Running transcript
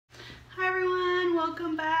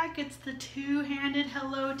welcome back. It's the two-handed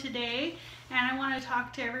hello today, and I want to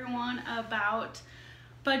talk to everyone about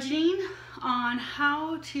budgeting, on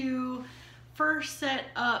how to first set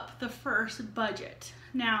up the first budget.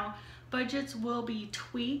 Now, budgets will be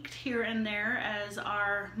tweaked here and there as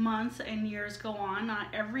our months and years go on. Not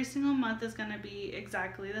every single month is going to be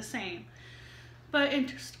exactly the same. But in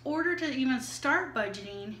order to even start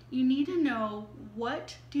budgeting, you need to know,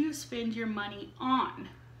 what do you spend your money on?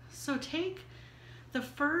 So take the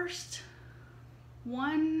first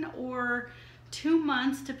 1 or 2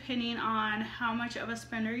 months, depending on how much of a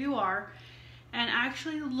spender you are, and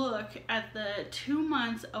actually look at the 2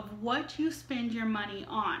 months of what you spend your money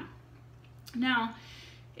on. Now,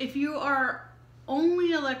 if you are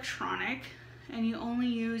only electronic and you only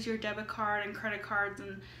use your debit card and credit cards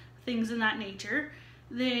and things in that nature,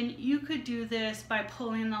 then you could do this by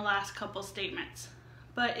pulling the last couple statements.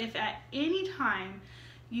 But if at any time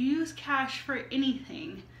you use cash for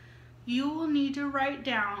anything, you will need to write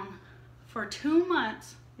down for 2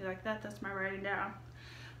 months, you like that? That's my writing down.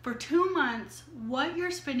 For 2 months, what you're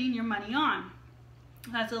spending your money on.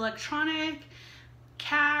 That's electronic,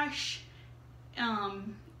 cash,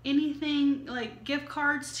 anything like gift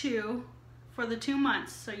cards too, for the 2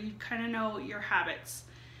 months, so you kind of know your habits.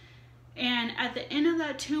 And at the end of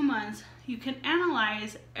that 2 months, you can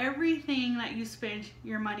analyze everything that you spent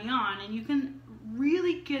your money on, and you can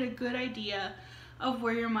really get a good idea of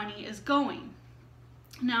where your money is going.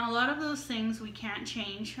 Now, a lot of those things we can't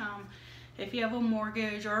change. If you have a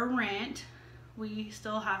mortgage or a rent, we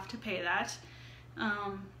still have to pay that.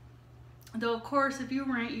 Though, of course, if you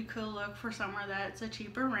rent, you could look for somewhere that's a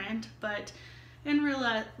cheaper rent, but in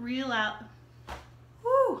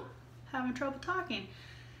having trouble talking.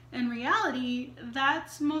 In reality,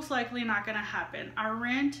 that's most likely not going to happen. Our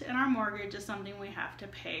rent and our mortgage is something we have to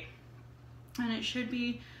pay, and it should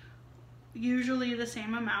be usually the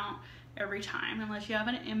same amount every time, unless you have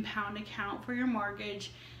an impound account for your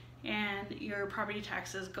mortgage and your property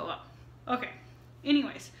taxes go up. Okay,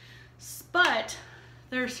 anyways, but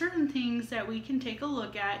there are certain things that we can take a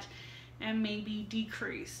look at and maybe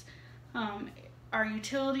decrease. Our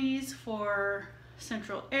utilities for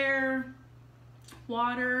central air,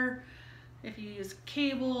 water, if you use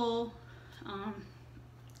cable,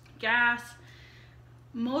 gas.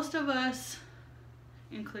 Most of us,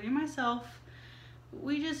 including myself,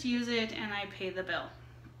 we just use it and I pay the bill.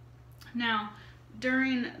 Now,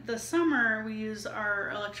 during the summer, we use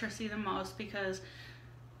our electricity the most because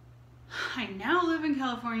I now live in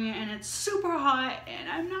California and it's super hot, and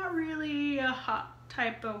I'm not really a hot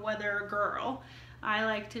type of weather girl. I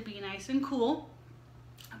like to be nice and cool,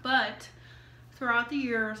 but throughout the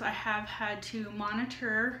years, I have had to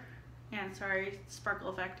monitor, and sorry, sparkle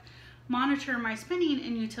effect, monitor my spending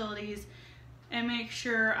in utilities and make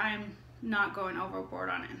sure I'm not going overboard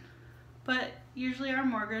on it. But usually our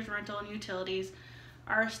mortgage, rental, and utilities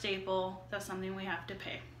are a staple. That's something we have to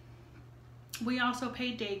pay. We also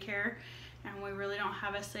pay daycare, and we really don't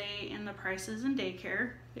have a say in the prices in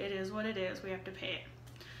daycare. It is what it is. We have to pay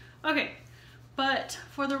it. Okay. But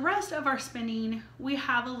for the rest of our spending, we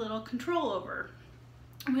have a little control over.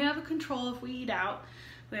 We have a control if we eat out.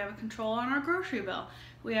 We have a control on our grocery bill.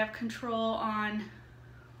 We have control on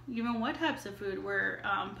even what types of food we're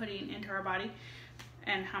putting into our body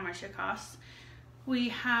and how much it costs. We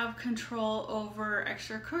have control over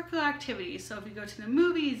extracurricular activities. So if you go to the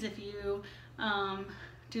movies, if you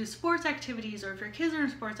do sports activities, or if your kids are in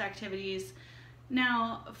sports activities.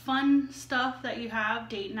 Now, fun stuff that you have,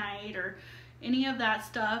 date night or any of that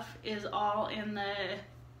stuff, is all in the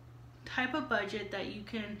type of budget that you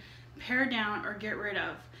can pare down or get rid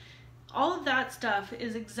of. All of that stuff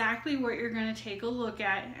is exactly what you're going to take a look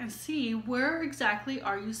at and see, where exactly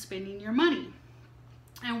are you spending your money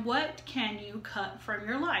and what can you cut from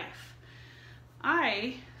your life.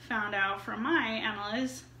 I found out from my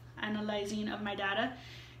analyzing of my data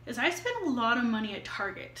is I spend a lot of money at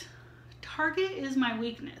Target. Target is my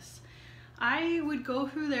weakness. I would go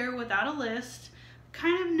through there without a list,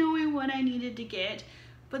 kind of knowing what I needed to get,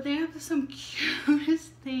 but they have some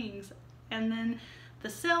cutest things. And then the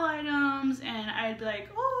sale items, and I'd be like,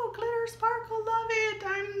 oh, glitter, sparkle, love it.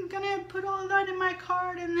 I'm gonna put all that in my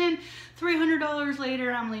cart, and then $300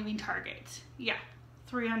 later, I'm leaving Target. Yeah,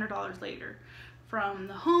 $300 later. From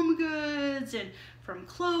the home goods, and from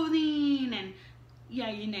clothing, and yeah,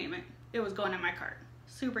 you name it. It was going in my cart.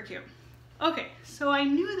 Super cute. Okay, so I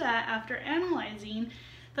knew that after analyzing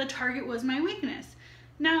that Target was my weakness.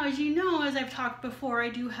 Now, as you know, as I've talked before, I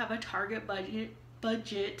do have a Target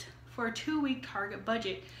budget for a 2-week Target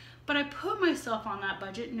budget, but I put myself on that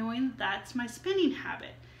budget knowing that's my spending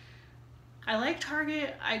habit. I like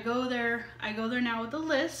Target. I go there now with a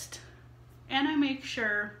list, and I make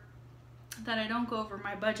sure that I don't go over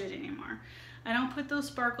my budget anymore. I don't put those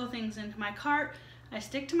sparkle things into my cart. I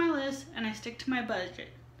stick to my list and I stick to my budget.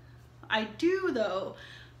 I do, though,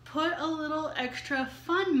 put a little extra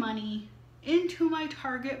fun money into my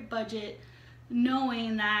Target budget,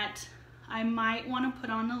 knowing that I might want to put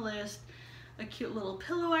on the list a cute little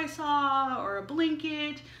pillow I saw, or a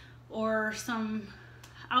blanket, or some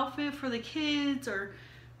outfit for the kids, or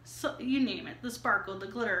so, you name it, the sparkle, the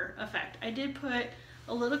glitter effect. I did put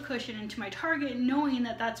a little cushion into my Target, knowing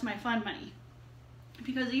that that's my fun money.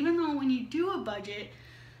 Because even though when you do a budget,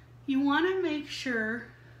 you want to make sure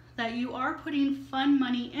that you are putting fun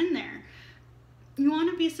money in there. You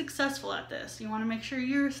want to be successful at this. You want to make sure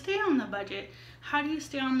you stay on the budget. How do you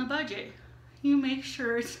stay on the budget? You make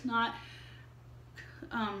sure it's not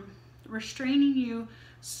restraining you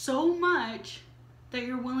so much that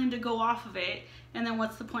you're willing to go off of it, and then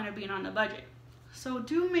what's the point of being on the budget? So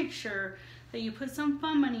do make sure that you put some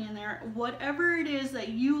fun money in there, whatever it is that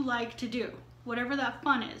you like to do, whatever that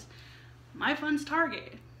fun is. My fun's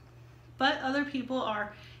Target, but other people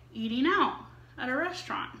are eating out at a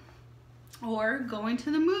restaurant, or going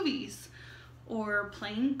to the movies, or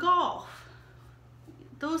playing golf,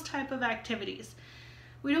 those type of activities.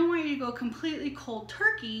 We don't want you to go completely cold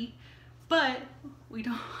turkey, but we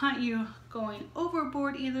don't want you going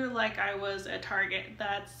overboard either, like I was at Target.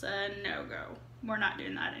 That's a no-go. We're not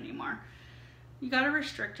doing that anymore. You got to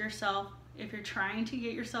restrict yourself. If you're trying to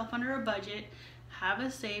get yourself under a budget, have a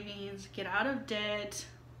savings, get out of debt,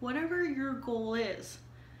 whatever your goal is.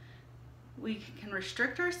 We can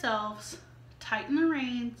restrict ourselves, tighten the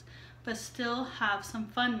reins, but still have some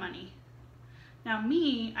fun money. Now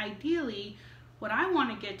me, ideally, what I want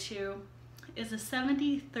to get to is a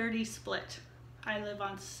 70-30 split. I live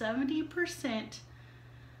on 70%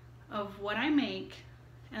 of what I make,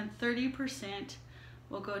 and 30%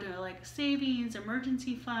 will go to like savings,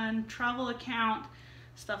 emergency fund, travel account,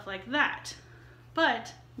 stuff like that.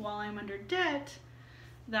 But while I'm under debt,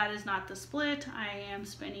 that is not the split. I am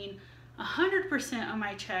spending 100% of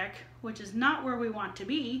my check, which is not where we want to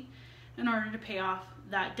be, in order to pay off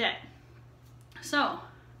that debt. So,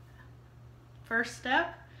 first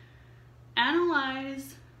step,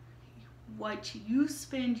 analyze what you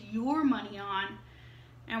spend your money on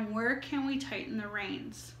and where can we tighten the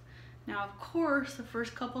reins. Now, of course, the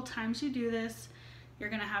first couple times you do this, you're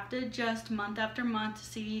gonna have to adjust month after month to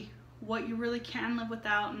see what you really can live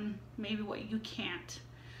without and maybe what you can't.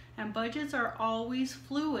 And budgets are always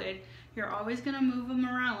fluid. You're always gonna move them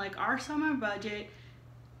around. Like our summer budget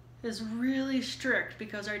is really strict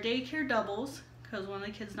because our daycare doubles because one of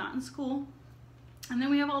the kids not in school. And then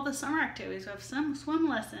we have all the summer activities. We have some swim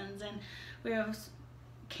lessons, and we have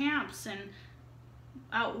camps and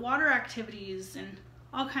out water activities and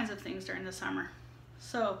all kinds of things during the summer.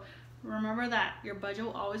 So remember that your budget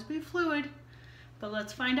will always be fluid, but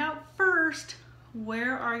let's find out first,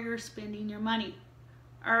 where are you spending your money?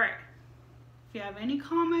 All right, if you have any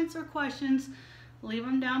comments or questions, leave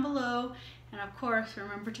them down below. And of course,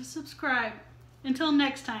 remember to subscribe. Until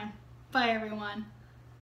next time, bye everyone.